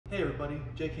everybody,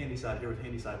 Jake Handyside here with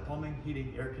Handyside Plumbing,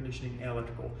 Heating, Air Conditioning, and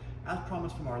Electrical. As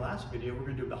promised from our last video, we're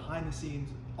going to do a behind the scenes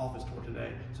office tour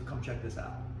today, so come check this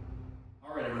out.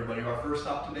 All right everybody, our first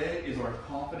stop today is our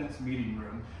confidence meeting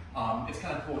room. It's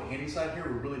kind of cool at Handyside here,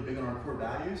 we're really big on our core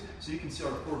values, so you can see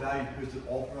our core values posted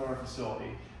all throughout our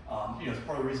facility. It's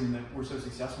part of the reason that we're so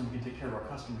successful and we can take care of our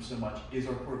customers so much is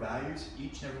our core values.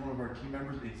 Each and every one of our team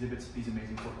members exhibits these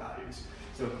amazing core values.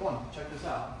 So come on, check this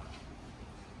out.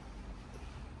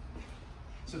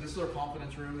 So this is our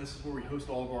confidence room. This is where we host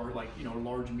all of our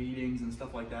large meetings and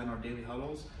stuff like that in our daily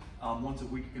huddles. Once a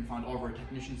week you can find all of our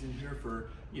technicians in here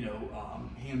for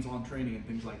hands-on training and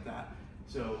things like that.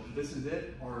 So this is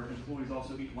it. Our employees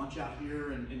also eat lunch out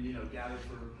here and gather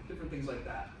for different things like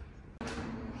that.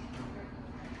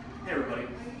 Hey everybody,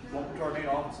 welcome to our main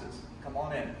offices. Come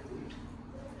on in.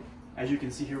 As you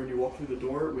can see here when you walk through the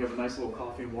door, we have a nice little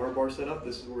coffee and water bar set up.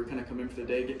 This is where we kind of come in for the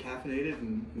day, get caffeinated,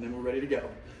 and then we're ready to go.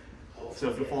 So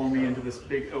if you'll follow me into this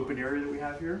big open area that we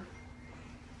have here.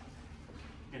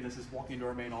 And this is walking into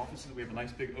our main offices. We have a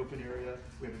nice big open area.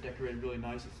 We have it decorated really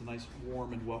nice. It's a nice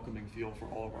warm and welcoming feel for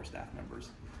all of our staff members.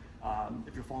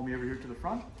 If you'll follow me over here to the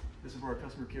front, this is where our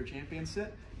customer care champions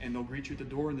sit, and they'll greet you at the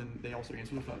door, and then they also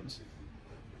answer the phones.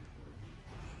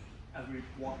 As we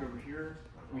walk over here,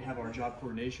 we have our job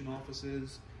coordination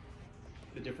offices,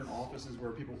 the different offices where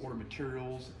people order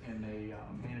materials and they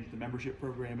manage the membership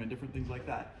program and different things like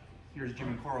that. Here's Jim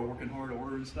and Carl working hard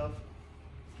ordering stuff.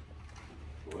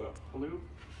 Hello.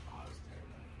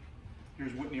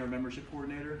 Here's Whitney, our membership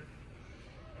coordinator.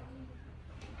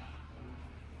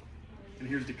 And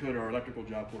here's Dakota, our electrical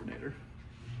job coordinator.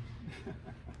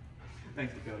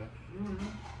 Thanks, Dakota.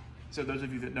 So those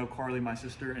of you that know Carly, my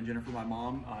sister, and Jennifer, my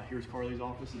mom, here's Carly's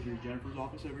office and here's Jennifer's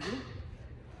office over here.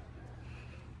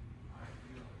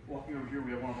 Walking over here,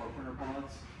 we have one of our printer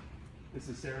pods. This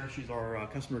is Sarah, she's our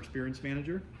customer experience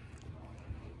manager.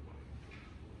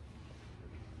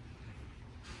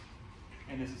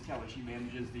 And this is Kelly, she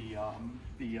manages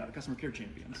the customer care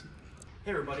champions.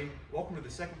 Hey everybody, welcome to the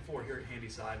second floor here at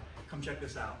Handyside. Come check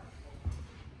this out.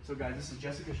 So guys, this is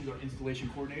Jessica, she's our installation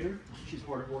coordinator. She's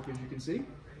hard at work as you can see.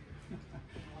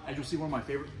 As you'll see, one of my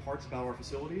favorite parts about our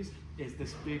facilities is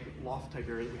this big loft type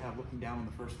area that we have looking down on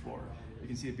the first floor. You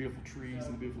can see the beautiful trees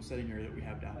and the beautiful setting area that we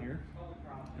have down here,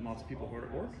 and lots of people hard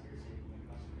at work.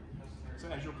 So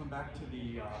as you'll come back to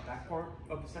the back part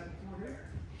of the second floor here.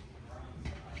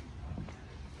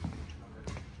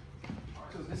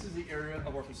 So this is the area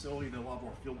of our facility that a lot of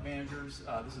our field managers,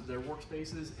 this is their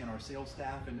workspaces, and our sales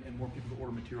staff and more people to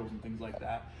order materials and things like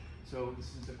that. So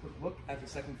this is a quick look at the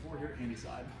second floor here at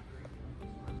Handyside.